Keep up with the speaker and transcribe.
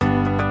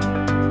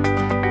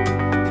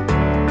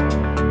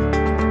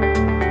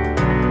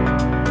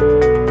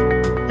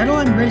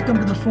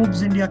welcome to the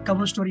Forbes India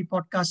Cover Story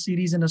podcast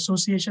series in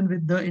association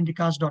with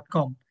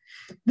theindicast.com.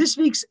 This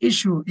week's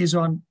issue is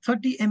on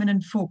 30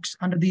 eminent folks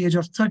under the age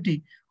of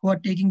 30 who are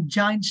taking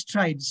giant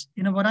strides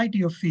in a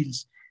variety of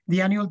fields.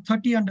 The annual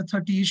 30 under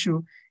 30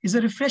 issue is a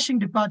refreshing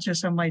departure,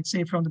 some might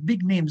say, from the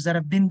big names that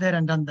have been there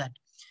and done that.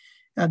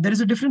 There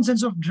is a different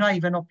sense of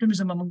drive and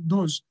optimism among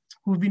those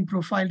who've been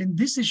profiled in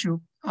this issue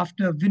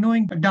after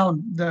winnowing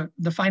down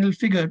the final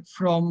figure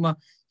from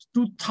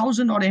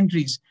 2,000 odd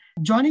entries.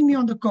 Joining me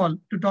on the call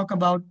to talk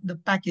about the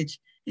package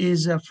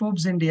is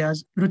Forbes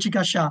India's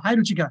Ruchika Shah. Hi,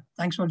 Ruchika.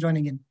 Thanks for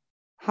joining in.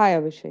 Hi,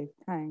 Abhishek.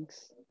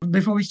 Thanks.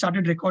 Before we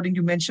started recording,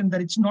 you mentioned that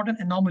it's not an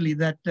anomaly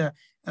that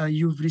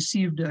you've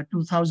received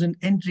 2,000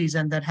 entries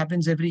and that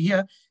happens every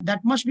year. That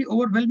must be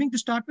overwhelming to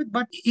start with,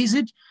 but is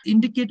it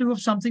indicative of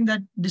something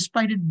that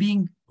despite it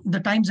being the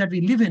times that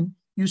we live in,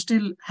 you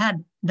still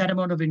had that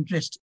amount of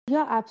interest?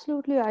 Yeah,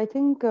 absolutely. I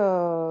think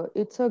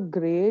it's a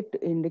great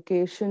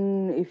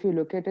indication if you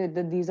look at it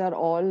that these are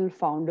all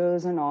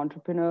founders and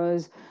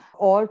entrepreneurs,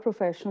 all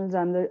professionals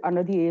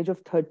under the age of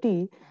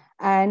 30.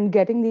 And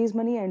getting these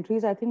many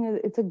entries, I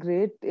think it's a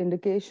great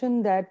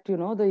indication that,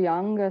 the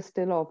young are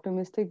still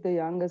optimistic, the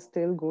young are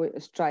still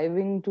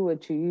striving to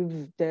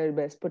achieve their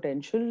best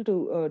potential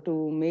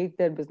to make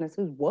their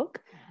businesses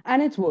work.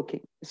 And it's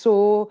working.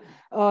 So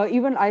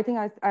even I think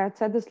I had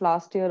said this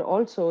last year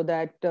also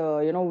that,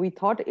 we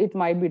thought it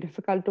might be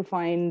difficult to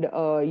find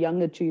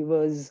young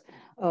achievers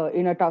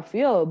in a tough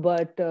year,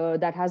 but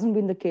that hasn't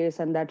been the case.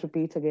 And that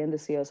repeats again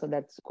this year. So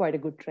that's quite a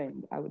good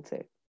trend, I would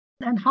say.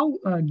 And how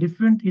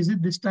different is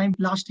it this time?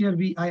 Last year,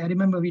 I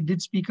remember we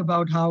did speak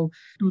about how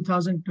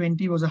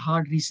 2020 was a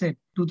hard reset.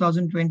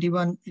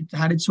 2021, it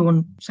had its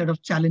own set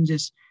of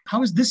challenges.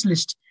 How is this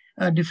list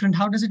different?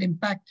 How does it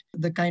impact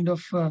the kind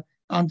of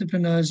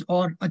entrepreneurs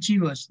or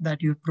achievers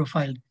that you've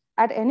profiled?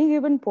 At any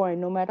given point,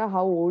 no matter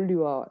how old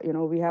you are,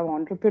 we have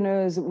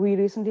entrepreneurs. We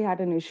recently had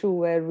an issue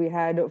where we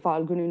had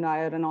Falguni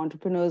Nair and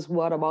entrepreneurs who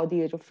are about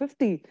the age of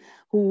 50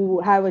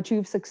 who have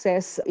achieved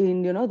success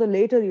in, the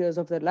later years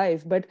of their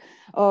life. But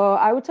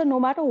I would say no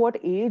matter what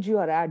age you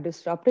are at,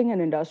 disrupting an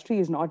industry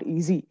is not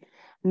easy.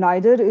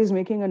 Neither is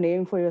making a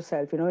name for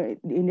yourself.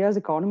 India's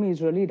economy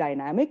is really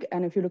dynamic.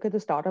 And if you look at the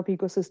startup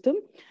ecosystem,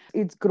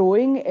 it's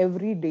growing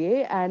every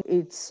day and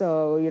it's,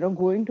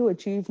 going to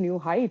achieve new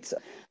heights.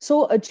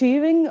 So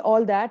achieving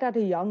all that at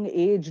a young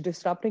age,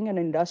 disrupting an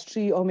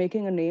industry or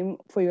making a name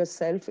for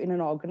yourself in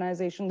an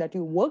organization that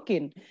you work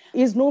in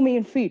is no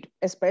mean feat,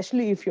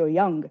 especially if you're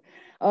young.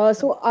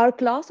 So our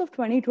class of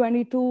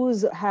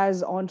 2022s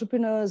has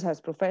entrepreneurs, has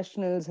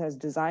professionals, has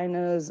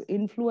designers,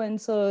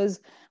 influencers.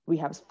 We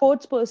have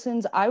sports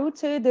persons. I would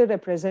say they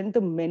represent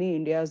the many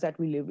Indias that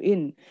we live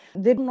in.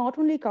 They not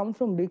only come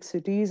from big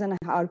cities and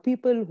are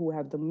people who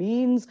have the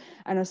means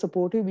and a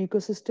supportive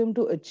ecosystem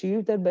to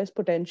achieve their best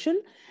potential,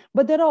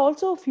 but there are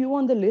also a few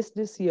on the list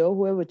this year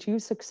who have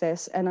achieved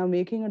success and are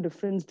making a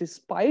difference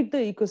despite the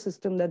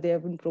ecosystem that they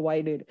have been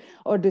provided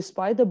or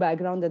despite the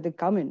background that they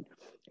come in.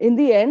 In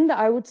the end,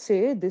 I would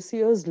say this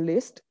year's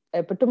list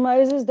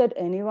epitomizes that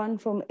anyone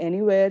from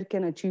anywhere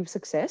can achieve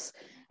success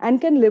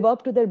and can live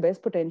up to their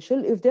best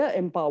potential if they are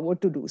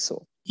empowered to do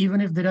so. Even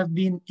if there have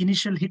been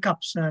initial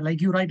hiccups, like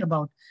you write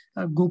about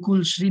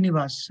Gokul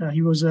Srinivas.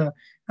 He was a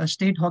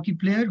state hockey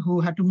player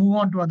who had to move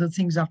on to other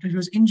things after he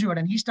was injured,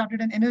 and he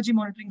started an energy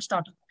monitoring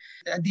startup.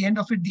 At the end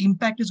of it, the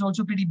impact is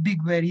also pretty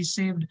big, where he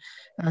saved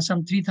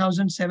some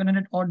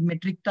 3,700 odd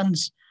metric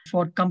tons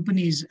for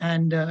companies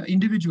and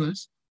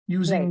individuals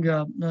using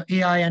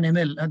AI and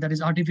ML, that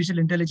is artificial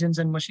intelligence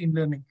and machine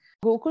learning.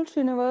 Gokul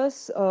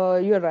Srinivas,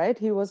 you're right.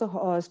 He was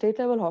a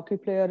state-level hockey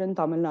player in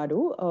Tamil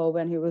Nadu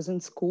when he was in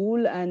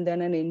school, and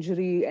then an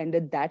injury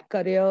ended that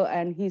career.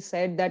 And he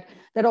said that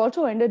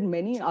also ended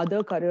many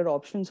other career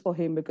options for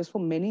him because for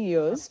many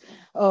years,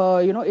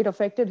 it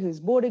affected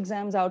his board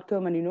exams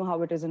outcome. And you know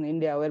how it is in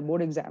India, where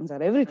board exams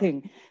are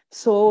everything.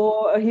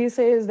 So he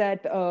says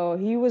that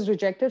he was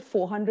rejected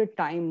 400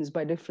 times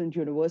by different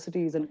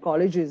universities and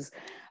colleges.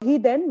 He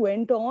then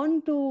went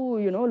on to,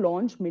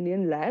 launch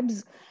Minion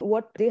Labs.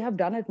 What they have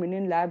done at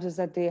Minion Labs is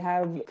that they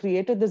have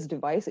created this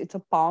device. It's a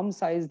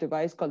palm-sized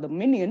device called the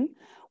Minion,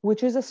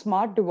 which is a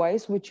smart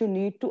device which you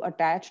need to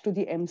attach to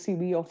the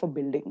MCB of a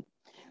building.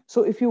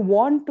 So if you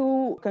want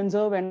to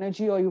conserve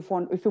energy or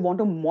if you want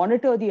to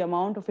monitor the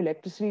amount of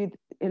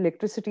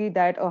electricity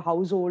that a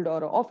household or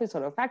an office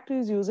or a factory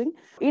is using,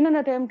 in an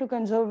attempt to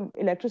conserve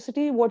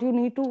electricity, what you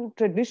need to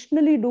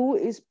traditionally do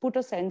is put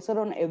a sensor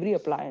on every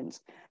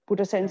appliance,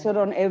 put a sensor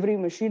on every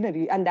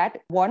machinery. And that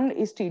one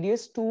is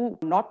tedious, two,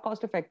 not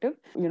cost effective.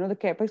 The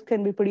capex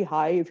can be pretty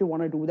high if you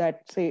want to do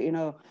that, say, in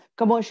a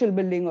commercial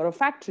building or a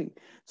factory.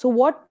 So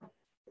what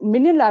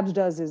Minion Labs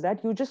does is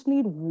that you just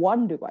need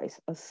one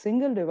device, a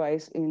single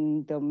device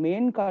in the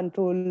main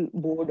control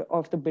board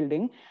of the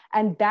building,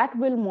 and that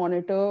will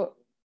monitor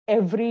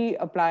every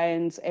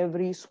appliance,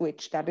 every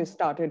switch that is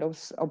started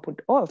or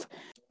put off.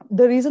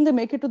 The reason they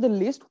make it to the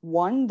list,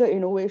 one, the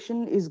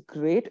innovation is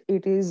great.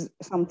 It is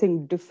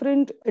something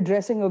different,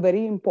 addressing a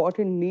very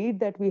important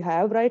need that we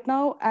have right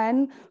now.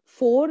 And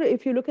four,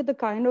 if you look at the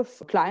kind of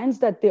clients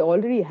that they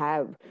already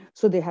have,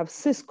 so they have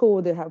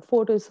Cisco, they have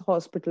Fortis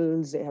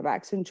Hospitals, they have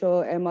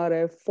Accenture,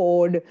 MRF,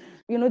 Ford.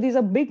 These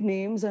are big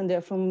names and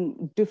they're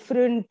from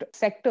different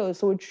sectors.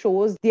 So it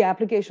shows the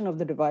application of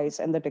the device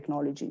and the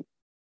technology.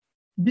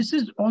 This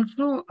is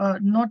also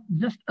not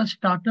just a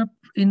startup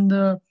in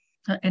the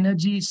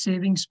energy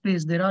saving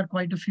space. There are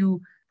quite a few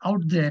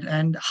out there.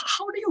 And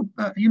how do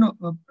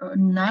you,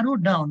 narrow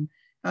down?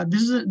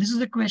 This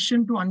is a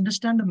question to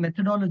understand the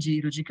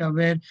methodology, Ruchika,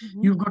 where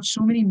you've got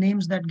so many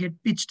names that get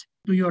pitched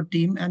to your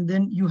team, and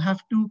then you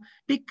have to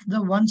pick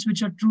the ones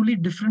which are truly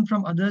different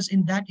from others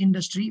in that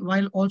industry,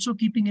 while also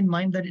keeping in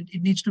mind that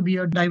it needs to be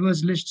a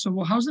diverse list.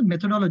 So, how's the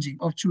methodology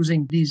of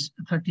choosing these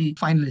 30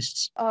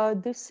 finalists?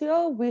 This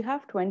year we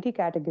have 20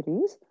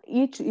 categories.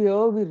 Each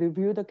year we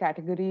review the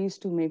categories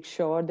to make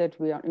sure that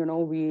we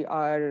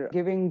are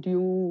giving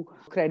due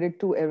credit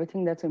to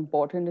everything that's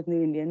important in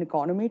the Indian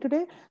economy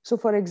today. So,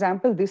 for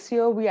example, this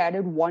year we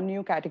added one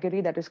new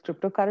category, that is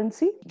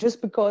cryptocurrency,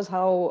 just because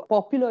how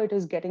popular it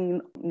is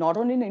getting, not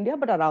only in India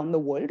but around the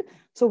world.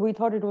 So we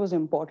thought it was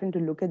important to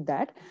look at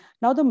that.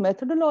 Now, the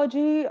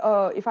methodology,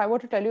 if I were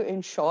to tell you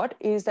in short,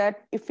 is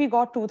that if we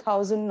got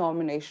 2,000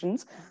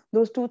 nominations,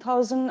 those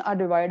 2,000 are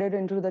divided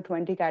into the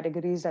 20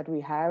 categories that we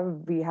have.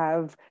 We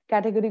have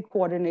category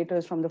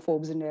coordinators from the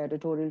Forbes India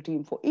editorial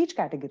team for each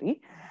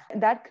category.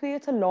 That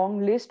creates a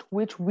long list,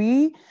 which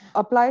we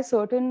apply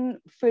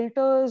certain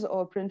filters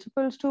or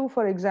principles to.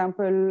 For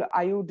example,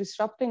 are you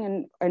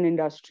disrupting an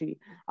industry?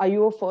 Are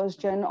you a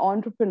first-gen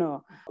entrepreneur?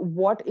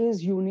 What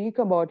is unique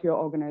about your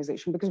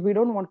organization? Because we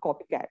don't want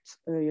copycats,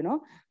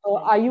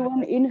 are you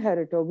an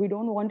inheritor? We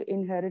don't want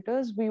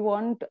inheritors. We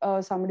want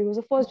somebody who's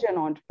a first-gen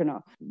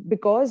entrepreneur.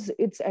 Because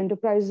it's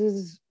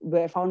enterprises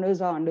where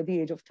founders are under the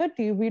age of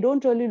 30, we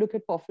don't really look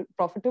at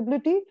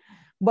profitability,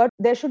 but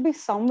there should be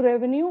some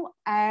revenue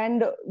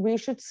and we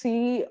should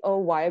see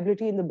a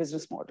viability in the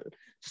business model.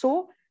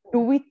 So do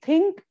we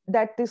think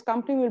that this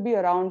company will be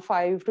around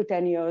 5 to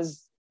 10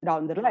 years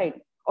down the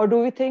line? Or do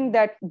we think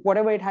that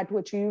whatever it had to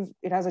achieve,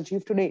 it has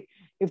achieved today?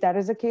 If that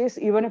is the case,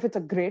 even if it's a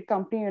great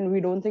company and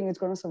we don't think it's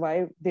going to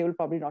survive, they will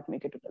probably not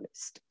make it to the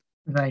list.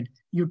 Right.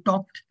 You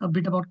talked a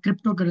bit about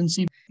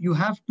cryptocurrency. You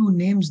have two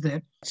names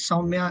there,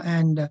 Soumya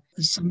and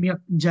Samyak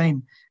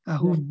Jain,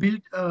 who've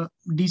built a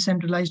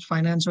decentralized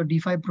finance or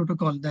DeFi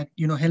protocol that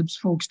helps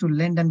folks to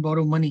lend and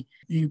borrow money.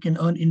 You can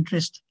earn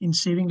interest in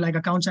saving like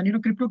accounts, and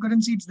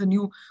cryptocurrency. It's the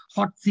new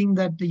hot thing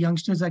that the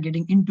youngsters are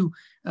getting into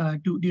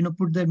to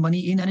put their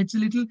money in, and it's a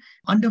little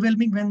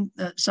underwhelming when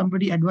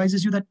somebody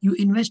advises you that you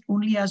invest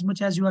only as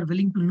much as you are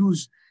willing to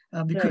lose.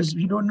 Because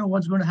we don't know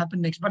what's going to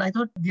happen next. But I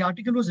thought the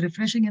article was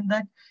refreshing in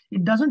that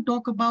it doesn't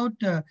talk about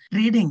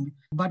trading,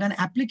 but an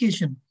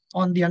application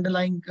on the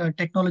underlying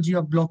technology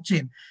of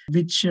blockchain,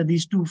 which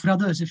these two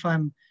brothers, if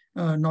I'm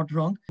not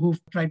wrong,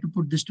 who've tried to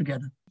put this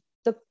together.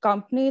 The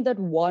company that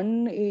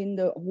won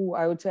who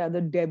I would say are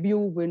the debut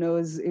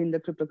winners in the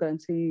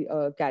cryptocurrency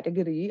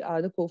category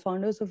are the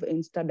co-founders of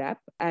Instadapp.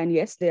 And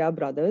yes, they are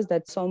brothers.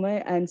 That's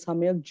Soumya and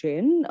Samyak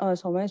Jain.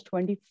 Soumya is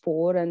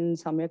 24 and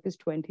Samyak is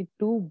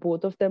 22.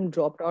 Both of them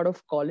dropped out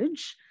of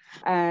college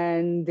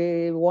and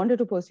they wanted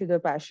to pursue their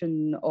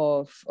passion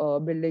of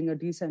building a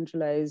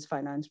decentralized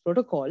finance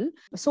protocol.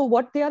 So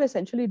what they are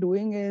essentially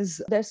doing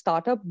is their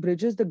startup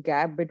bridges the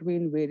gap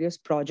between various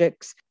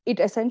projects. It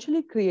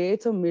essentially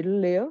creates a middle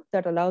layer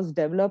that allows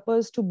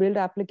developers to build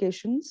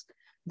applications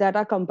that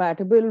are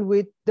compatible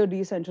with the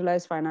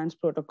decentralized finance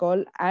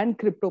protocol and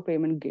crypto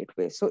payment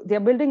gateways. So they're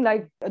building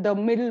like the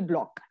middle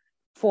block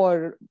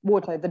for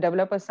both the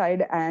developer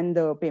side and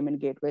the payment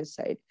gateway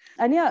side.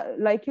 And yeah,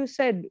 like you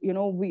said,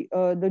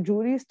 the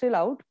jury is still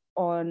out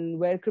on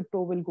where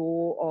crypto will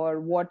go or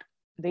what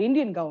the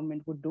Indian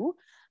government would do,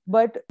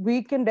 but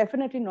we can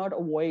definitely not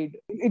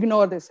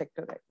ignore this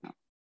sector right now.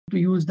 To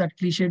use that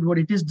cliched word,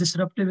 it is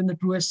disruptive in the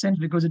truest sense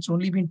because it's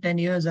only been 10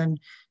 years and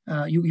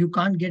you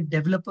can't get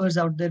developers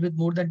out there with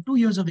more than 2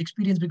 years of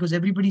experience because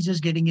everybody's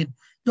just getting in.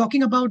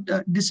 Talking about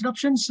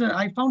disruptions,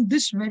 I found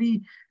this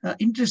very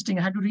interesting.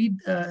 I had to read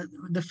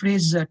the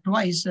phrase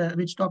twice,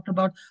 which talked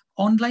about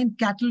online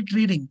cattle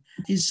trading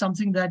is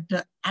something that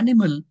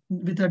Animal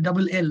with a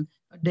double L,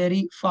 a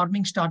dairy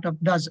farming startup,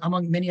 does,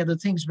 among many other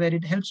things, where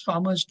it helps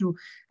farmers to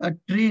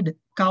trade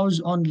cows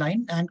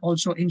online and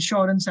also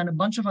insurance and a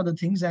bunch of other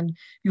things. And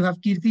you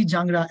have Kirti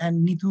Jangra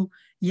and Neetu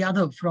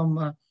Yadav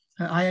from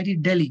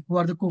IIT Delhi, who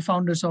are the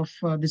co-founders of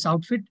this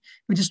outfit,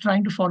 which is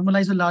trying to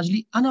formalize a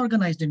largely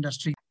unorganized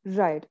industry.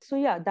 Right. So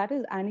yeah, that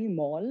is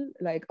Animal,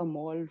 like a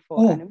mall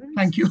for animals.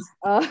 Thank you.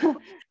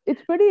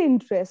 It's pretty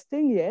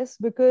interesting, yes,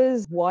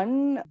 because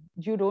one,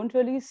 you don't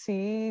really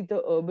see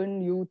the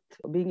urban youth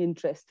being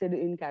interested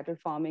in cattle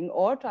farming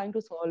or trying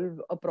to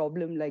solve a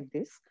problem like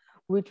this.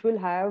 which will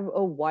have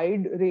a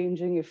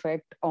wide-ranging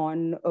effect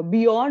on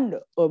beyond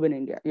urban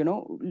India.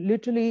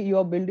 Literally,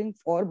 you're building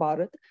for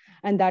Bharat,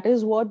 and that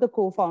is what the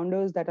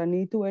co-founders, that are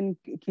Neetu and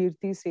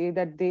Kirti, say,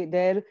 that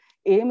their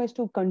aim is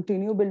to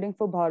continue building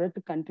for Bharat,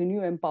 to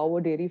continue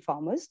empower dairy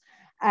farmers.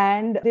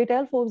 And they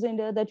tell Forbes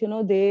India that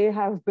they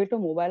have built a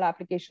mobile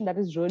application that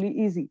is really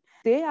easy.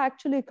 They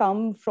actually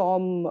come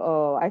from,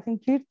 I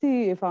think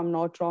Kirti, if I'm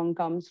not wrong,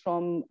 comes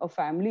from a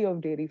family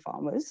of dairy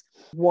farmers.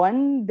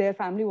 One, their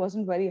family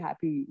wasn't very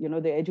happy.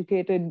 They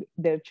educated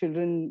their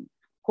children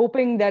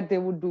hoping that they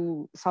would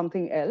do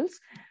something else.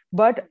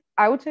 But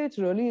I would say it's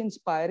really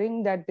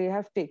inspiring that they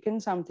have taken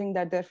something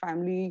that their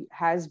family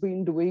has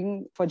been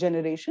doing for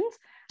generations,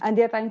 and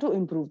they're trying to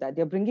improve that.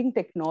 They're bringing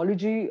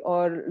technology,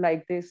 or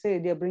like they say,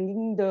 they're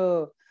bringing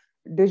the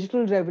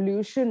digital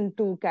revolution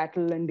to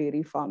cattle and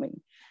dairy farming.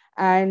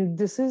 And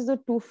this is the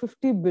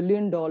 $250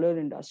 billion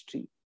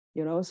industry.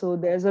 So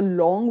there's a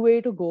long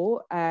way to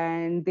go,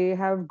 and they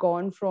have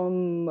gone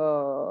from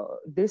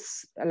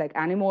this, like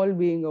Animal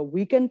being a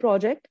weekend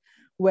project,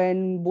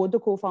 when both the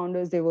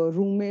co-founders, they were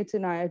roommates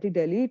in IIT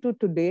Delhi, to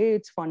today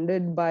it's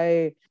funded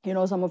by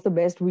some of the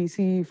best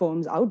VC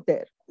firms out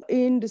there.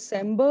 In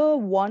December,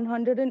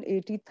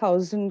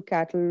 180,000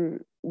 cattle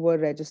were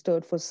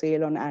registered for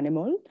sale on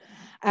Animal,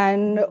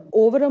 and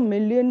over 1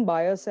 million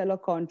buyer-seller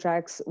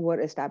contracts were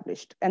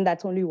established, and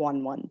that's only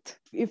 1 month.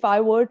 If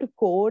I were to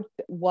quote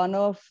one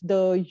of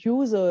the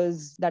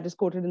users that is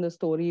quoted in the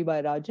story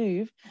by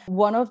Rajiv,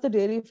 one of the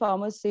dairy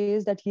farmers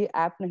says that ye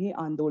app nahi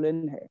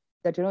andolan hai.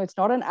 That it's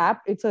not an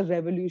app, it's a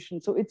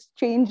revolution. So it's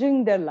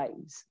changing their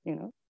lives.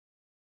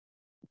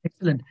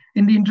 Excellent.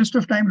 In the interest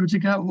of time,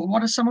 Ruchika,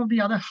 what are some of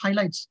the other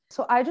highlights?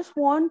 So I just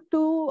want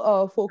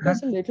to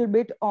focus a little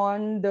bit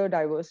on the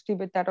diversity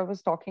bit that I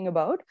was talking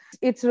about.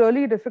 It's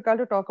really difficult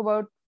to talk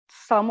about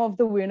some of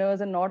the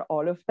winners and not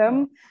all of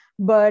them,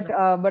 but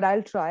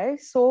I'll try.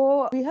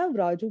 So we have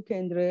Raju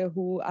Kendre,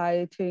 who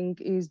I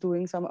think is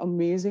doing some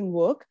amazing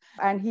work,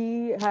 and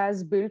he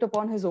has built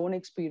upon his own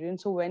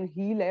experience. So when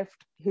he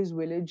left his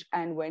village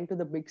and went to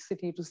the big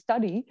city to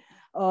study,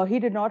 he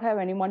did not have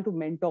anyone to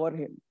mentor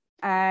him.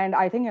 And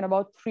I think in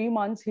about 3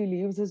 months, he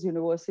leaves his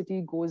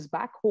university, goes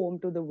back home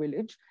to the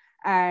village,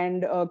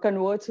 and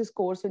converts his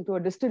course into a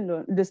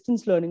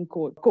distance learning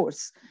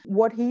course.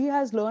 What he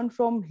has learned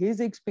from his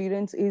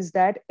experience is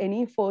that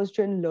any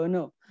first-gen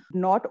learner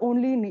not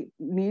only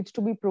needs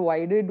to be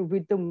provided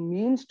with the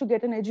means to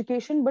get an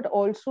education, but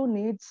also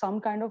needs some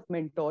kind of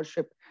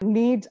mentorship,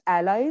 needs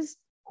allies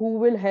who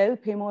will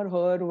help him or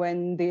her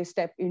when they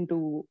step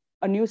into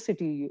a new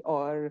city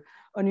or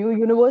a new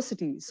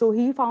university. So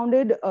he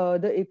founded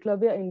the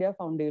Eklavya India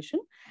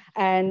Foundation,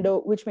 and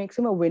which makes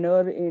him a winner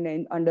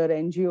under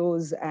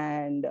NGOs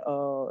and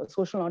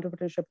social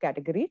entrepreneurship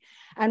category.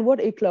 And what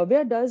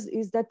Eklavya does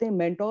is that they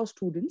mentor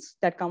students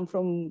that come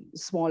from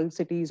small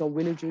cities or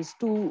villages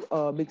to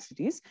big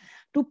cities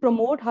to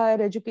promote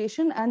higher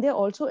education, and they're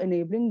also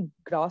enabling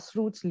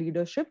grassroots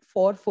leadership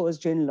for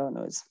first-gen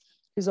learners.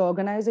 His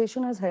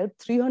organization has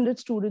helped 300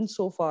 students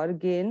so far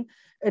gain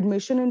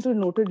admission into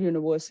noted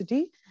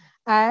university,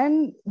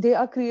 and they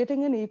are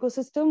creating an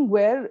ecosystem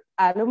where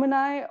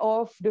alumni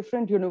of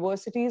different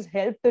universities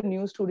help the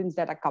new students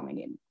that are coming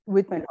in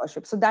with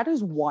mentorship. So that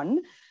is one.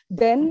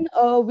 Then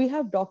we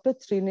have Dr.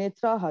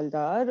 Trinetra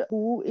Haldar,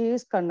 who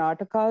is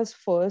Karnataka's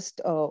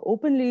first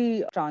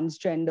openly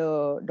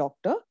transgender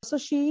doctor. So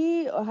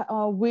she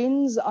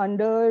wins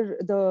under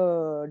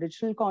the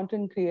digital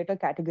content creator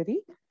category.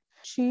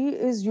 She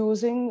is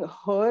using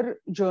her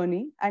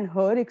journey and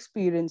her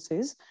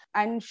experiences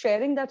and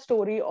sharing that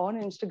story on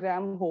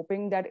Instagram,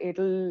 hoping that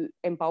it'll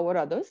empower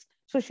others.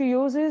 So she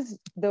uses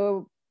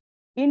the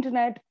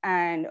internet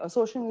and a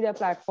social media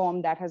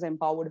platform that has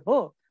empowered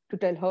her to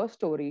tell her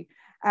story.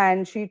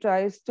 And she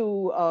tries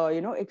to,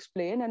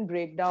 explain and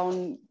break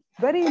down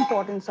very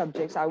important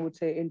subjects, I would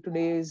say, in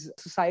today's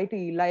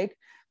society, like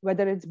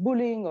whether it's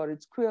bullying or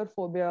it's queer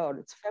phobia or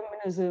it's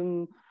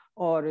feminism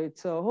or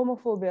it's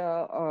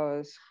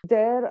homophobia.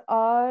 There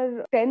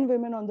are 10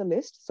 women on the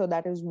list. So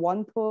that is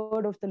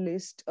 1/3 of the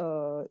list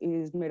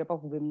is made up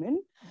of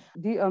women.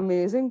 The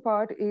amazing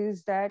part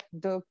is that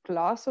the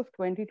class of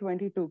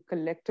 2022,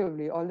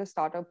 collectively, all the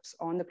startups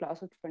on the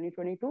class of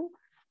 2022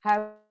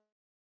 have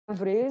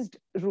raised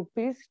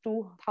rupees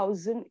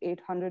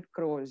 2,800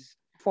 crores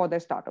for their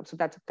startup. So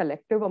that's a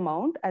collective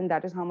amount, and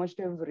that is how much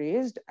they've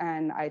raised.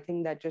 And I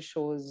think that just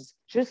shows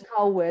just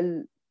how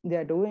well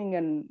they're doing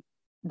and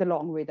the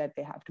long way that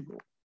they have to go.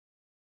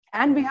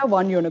 And we have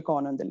one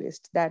unicorn on the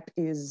list. That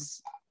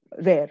is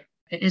rare.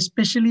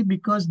 Especially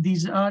because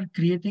these are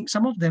creating,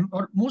 some of them,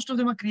 or most of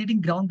them are creating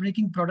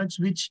groundbreaking products,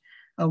 which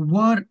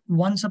were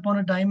once upon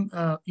a time,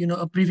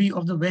 a privy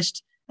of the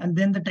West. And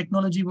then the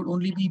technology would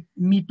only be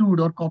me too'd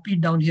or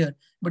copied down here.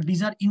 But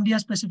these are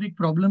India-specific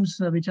problems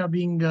which are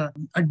being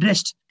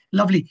addressed.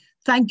 Lovely.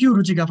 Thank you,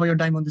 Ruchika, for your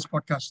time on this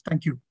podcast.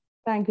 Thank you.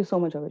 Thank you so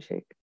much,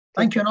 Abhishek.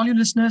 Thank you. And all you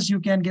listeners,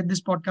 you can get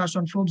this podcast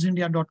on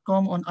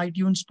ForbesIndia.com, on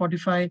iTunes,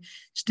 Spotify,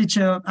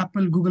 Stitcher,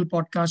 Apple, Google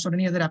Podcasts, or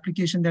any other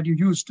application that you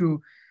use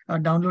to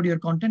download your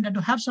content, and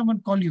to have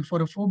someone call you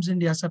for a Forbes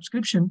India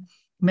subscription,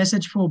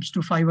 message Forbes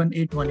to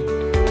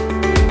 51818.